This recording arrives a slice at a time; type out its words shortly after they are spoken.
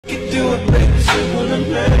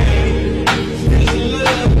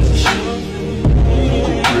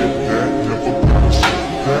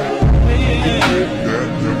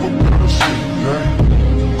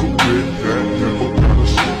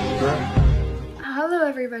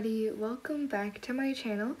everybody, welcome back to my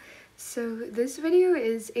channel. So this video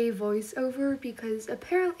is a voiceover because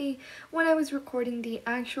apparently when I was recording the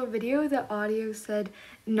actual video, the audio said,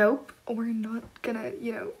 nope, we're not gonna,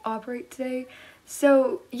 operate today.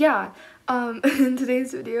 So yeah, in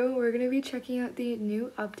today's video, we're gonna be checking out the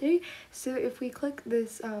new update. So if we click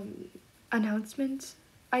this announcement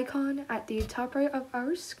icon at the top right of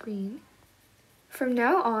our screen, from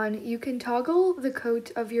now on, you can toggle the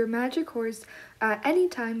coat of your magic horse at any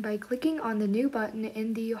time by clicking on the new button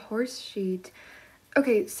in the horse sheet.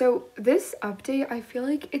 Okay, so this update, I feel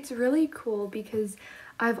like it's really cool because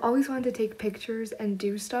I've always wanted to take pictures and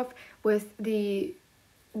do stuff with the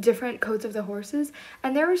different coats of the horses,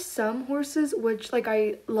 and there are some horses which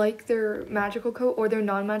I like their magical coat or their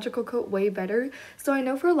non-magical coat way better. So I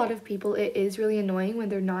know for a lot of people it is really annoying when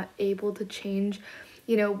they're not able to change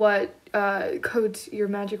what coat your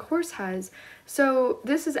magic horse has. So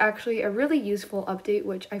this is actually a really useful update,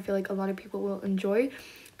 which I feel like a lot of people will enjoy.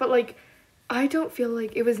 But I don't feel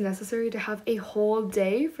like it was necessary to have a whole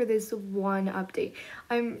day for this one update.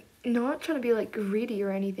 I'm not trying to be greedy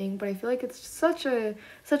or anything, but I feel like it's such a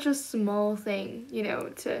small thing,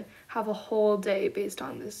 to have a whole day based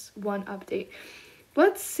on this one update.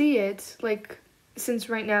 Let's see it, since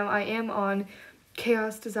right now I am on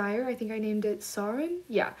Chaos Desire. I think I named it Sauron.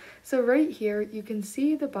 Yeah, so right here you can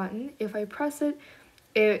see the button. If I press it,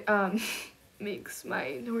 it makes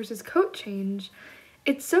my horse's coat change.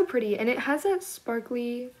 It's so pretty, and it has that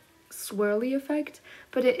sparkly swirly effect,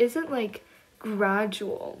 but it isn't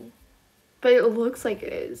gradual, but it looks like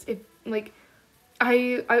it is.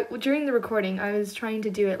 I during the recording I was trying to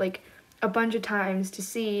do it a bunch of times to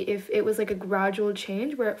see if it was a gradual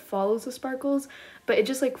change where it follows the sparkles, but it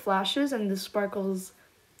just flashes and the sparkles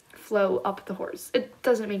flow up the horse. It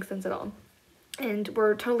doesn't make sense at all. And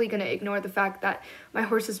we're totally gonna ignore the fact that my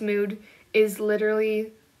horse's mood is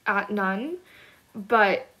literally at none.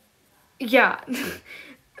 But yeah,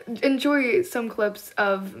 enjoy some clips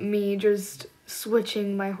of me just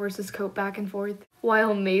switching my horse's coat back and forth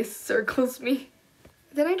while Mace circles me.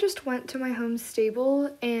 Then I just went to my home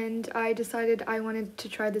stable and I decided I wanted to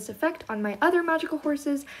try this effect on my other magical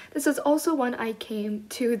horses. This is also when I came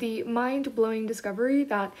to the mind-blowing discovery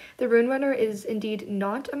that the Rune Runner is indeed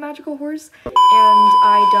not a magical horse, and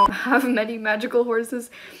I don't have many magical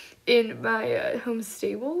horses in my home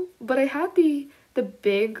stable, but I had the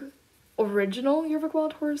big original Yervik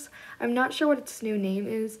Wild horse. I'm not sure what its new name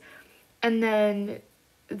is. And then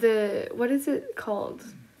what is it called?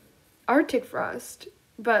 Arctic Frost.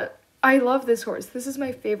 But I love this horse. This is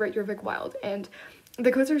my favorite Yervik Wild, and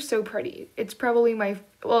the coats are so pretty. It's probably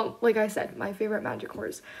like I said, my favorite magic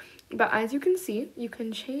horse. But as you can see, you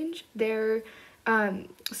can change their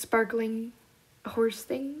sparkling horse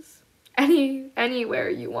things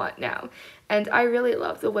anywhere you want now. And I really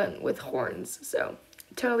love the one with horns, so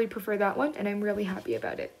totally prefer that one, and I'm really happy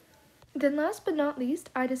about it. Then last but not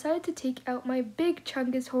least, I decided to take out my big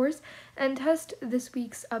Chungus horse and test this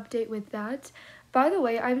week's update with that. By the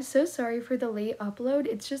way, I'm so sorry for the late upload.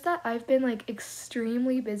 It's just that I've been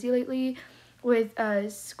extremely busy lately with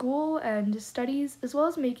school and studies, as well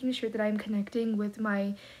as making sure that I'm connecting with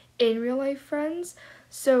my in real life friends.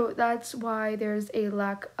 So that's why there's a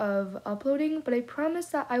lack of uploading, but I promise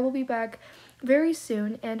that I will be back very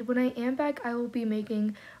soon, and when I am back I will be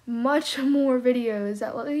making much more videos,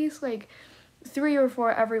 at least 3 or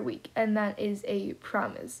 4 every week, and that is a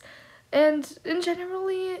promise. And in general,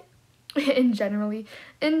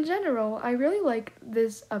 I really like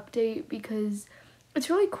this update because it's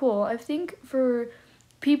really cool. I think for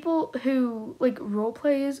people who role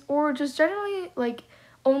plays or just generally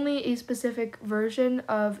only a specific version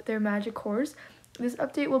of their magic horse, this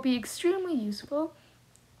update will be extremely useful,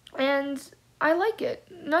 and I like it.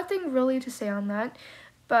 Nothing really to say on that,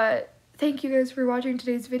 but thank you guys for watching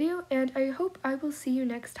today's video, and I hope I will see you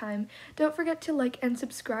next time. Don't forget to like and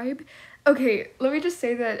subscribe. Okay, let me just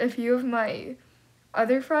say that a few of my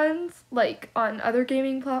other friends, on other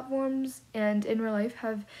gaming platforms and in real life,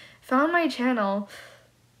 have found my channel.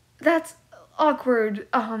 That's awkward.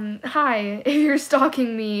 Hi, if you're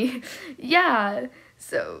stalking me. Yeah.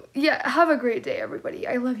 So, yeah, have a great day, everybody.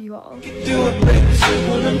 I love you all.